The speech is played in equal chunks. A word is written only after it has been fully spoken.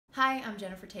Hi, I'm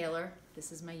Jennifer Taylor.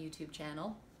 This is my YouTube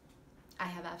channel. I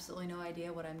have absolutely no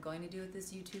idea what I'm going to do with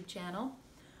this YouTube channel.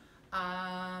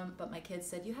 But my kids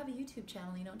said, you have a YouTube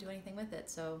channel, you don't do anything with it.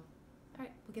 So, all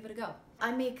right, we'll give it a go.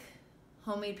 I make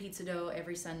homemade pizza dough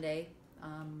every Sunday.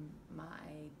 My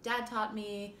dad taught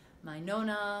me, my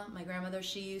Nonna, my grandmother,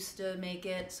 she used to make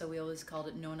it, so we always called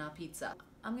it Nonna pizza.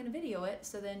 I'm gonna video it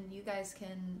so then you guys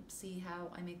can see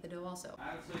how I make the dough also.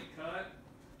 I would say cut,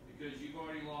 because you've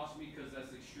already lost me because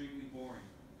that's extremely boring.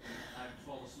 I've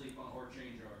fallen asleep on or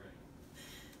changer already.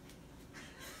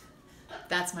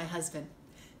 That's my husband.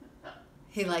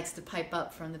 He likes to pipe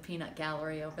up from the peanut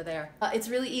gallery over there. It's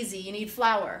really easy. You need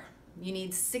flour. You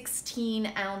need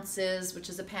 16 ounces, which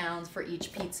is a pound, for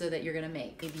each pizza that you're gonna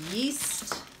make. You need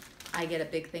yeast. I get a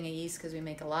big thing of yeast because we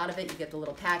make a lot of it. You get the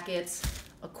little packets.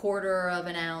 1/4 of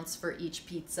an ounce for each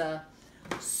pizza.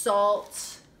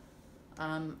 Salt.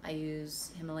 I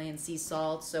use Himalayan sea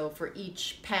salt, so for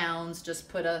each pound, just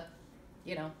put a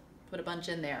bunch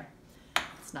in there.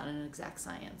 It's not an exact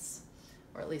science,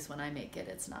 or at least when I make it,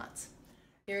 it's not.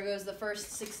 Here goes the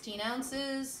first 16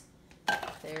 ounces.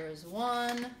 There's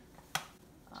one,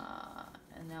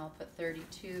 and now I'll put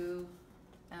 32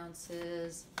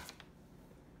 ounces.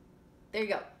 There you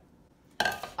go.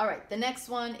 All right, the next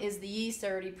one is the yeast.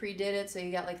 I already pre-did it, so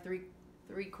you got like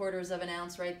 3/4 of an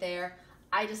ounce right there.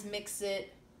 I just mix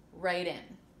it right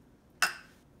in.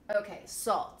 Okay,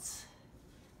 salt.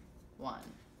 1,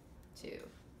 2,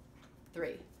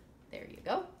 3. There you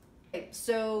go. Okay,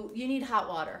 so you need hot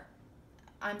water.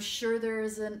 I'm sure there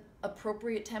is an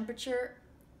appropriate temperature.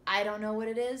 I don't know what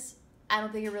it is. I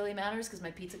don't think it really matters because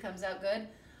my pizza comes out good.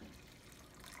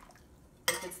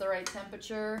 If it's the right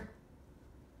temperature,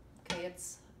 okay,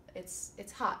 it's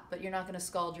hot, but you're not gonna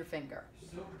scald your finger.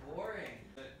 So boring.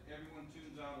 That everyone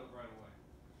tunes out of right away.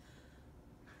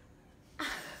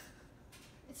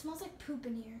 It smells like poop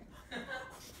in here.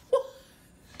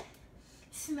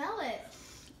 Smell it.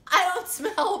 I don't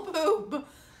smell poop.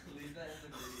 Leave that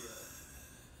in the video.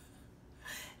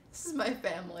 This is my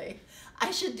family.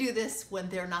 I should do this when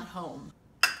they're not home.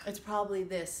 It's probably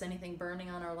this. Anything burning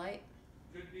on our light?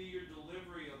 Could be your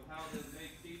delivery of how to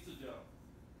make pizza dough.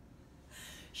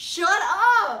 Shut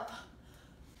up!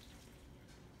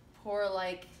 Pour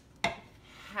like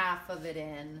half of it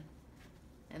in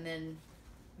and then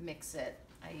mix it.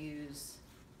 I use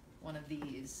one of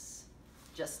these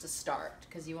just to start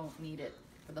because you won't need it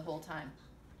for the whole time.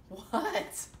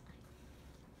 What?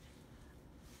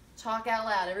 Talk out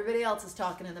loud. Everybody else is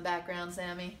talking in the background,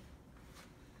 Sammy.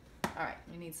 All right,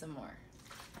 we need some more.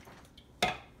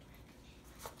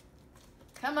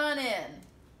 Come on in.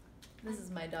 This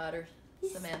is my daughter,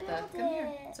 Samantha. Come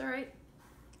here. It's all right.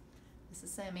 This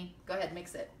is Sammy. Go ahead,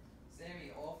 mix it.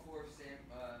 Sammy, all 4 of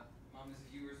Mama's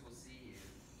viewers will see you.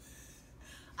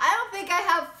 I don't think I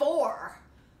have 4.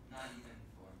 Not even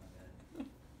 4, my bad.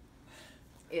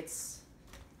 It's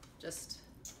just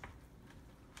a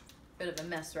bit of a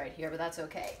mess right here, but that's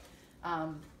okay.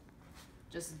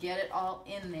 Just get it all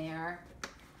in there.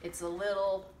 It's a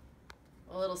little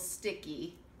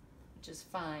sticky, which is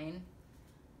fine.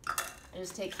 I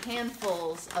just take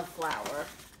handfuls of flour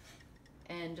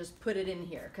and just put it in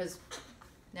here, because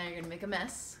now you're gonna make a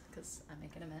mess, because I'm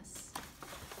making a mess.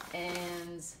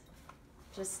 And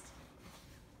just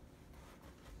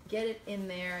get it in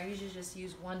there. I usually just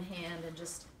use one hand and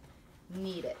just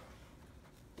knead it.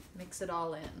 Mix it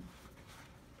all in.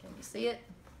 Can you see it?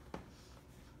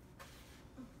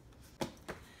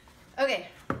 Okay,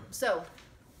 so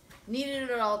kneaded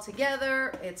it all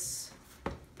together. It's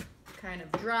kind of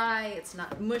dry, it's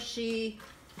not mushy.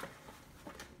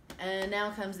 And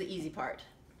now comes the easy part.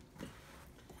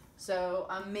 So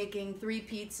I'm making 3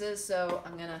 pizzas, so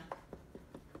I'm gonna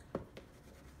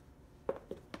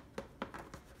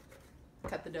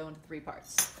cut the dough into 3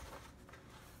 parts.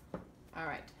 All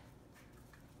right,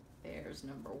 there's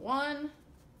number 1.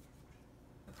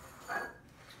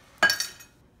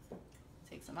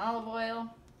 Take some olive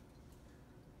oil.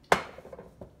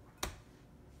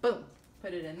 Boom,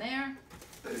 put it in there.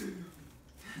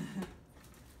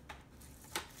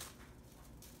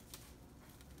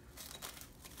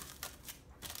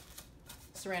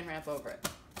 Saran wrap over it.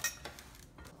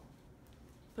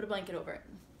 Put a blanket over it.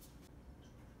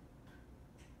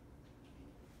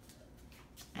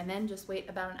 And then just wait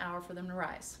about an hour for them to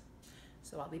rise.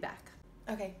 So I'll be back.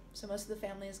 Okay, so most of the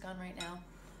family is gone right now.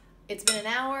 It's been an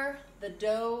hour. The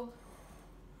dough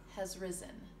has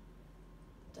risen.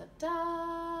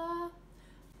 Da-da!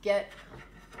 Get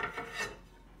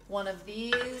one of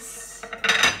these.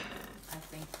 I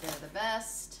think they're the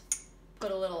best.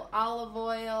 Put a little olive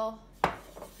oil.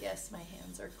 Yes, my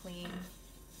hands are clean.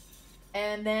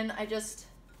 And then I just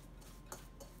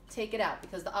take it out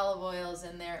because the olive oil is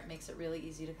in there. It makes it really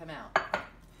easy to come out.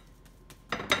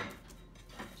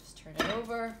 Just turn it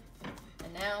over,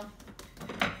 and now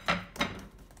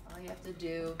all you have to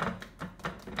do.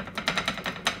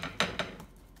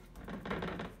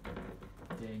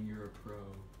 Dang, you're a pro.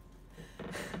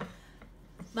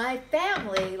 My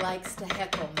family likes to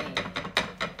heckle me.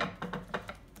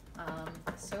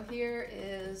 So here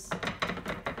is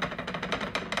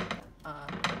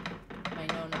my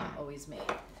no-not always made.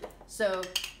 So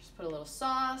just put a little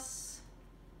sauce.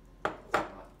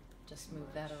 Just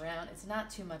move that around. It's not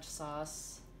too much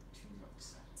sauce. Too much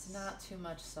sauce. It's not too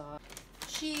much sauce.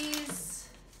 Cheese.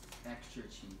 Extra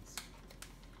cheese.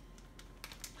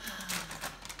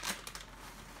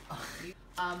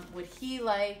 What he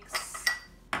likes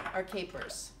are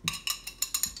capers.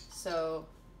 So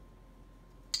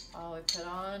all we put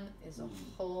on is a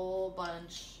whole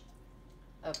bunch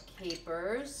of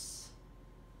capers.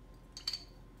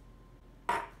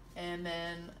 And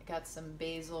then I got some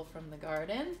basil from the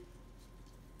garden.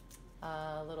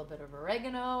 A little bit of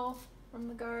oregano from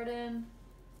the garden.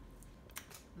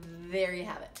 There you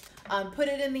have it. Put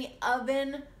it in the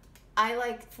oven. I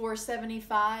like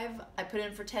 475. I put it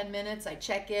in for 10 minutes. I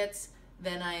check it.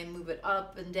 Then I move it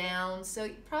up and down. So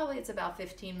probably it's about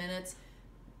 15 minutes.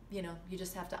 You know, you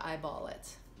just have to eyeball it.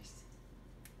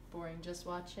 Boring just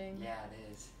watching? Yeah,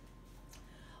 it is.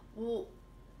 Well,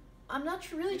 I'm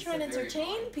not really It's trying to a very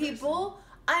entertain boring people.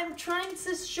 I'm trying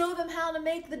to show them how to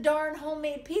make the darn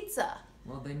homemade pizza.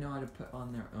 Well, they know how to put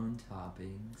on their own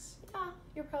toppings. Yeah,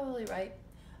 you're probably right.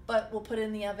 But we'll put it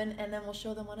in the oven and then we'll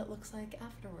show them what it looks like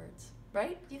afterwards.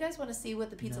 Right? You guys want to see what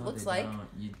the pizza No, looks they like? Don't.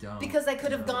 You don't. Because I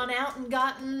could have No. gone out and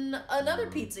gotten another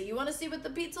No. pizza. You want to see what the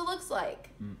pizza looks like?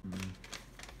 Mm-mm.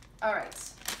 All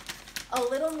right. A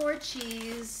little more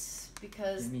cheese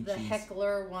because Give me the cheese.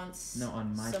 heckler wants No,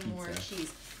 on my some more pizza.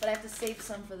 cheese. But I have to save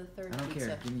some for the third I don't pizza.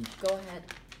 care. Give me. Go ahead.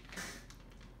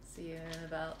 See you in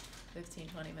about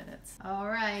 15-20 minutes. All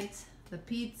right. The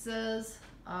pizzas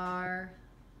are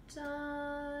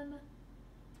done.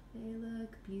 They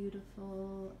look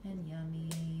beautiful and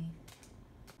yummy.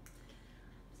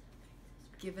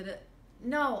 Give it a...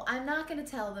 No, I'm not going to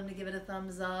tell them to give it a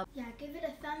thumbs up. Yeah, give it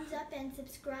a thumbs up and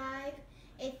subscribe.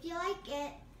 If you like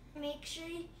it, make sure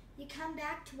you come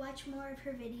back to watch more of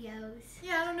her videos.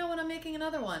 Yeah, I don't know when I'm making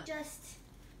another one. Just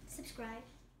subscribe.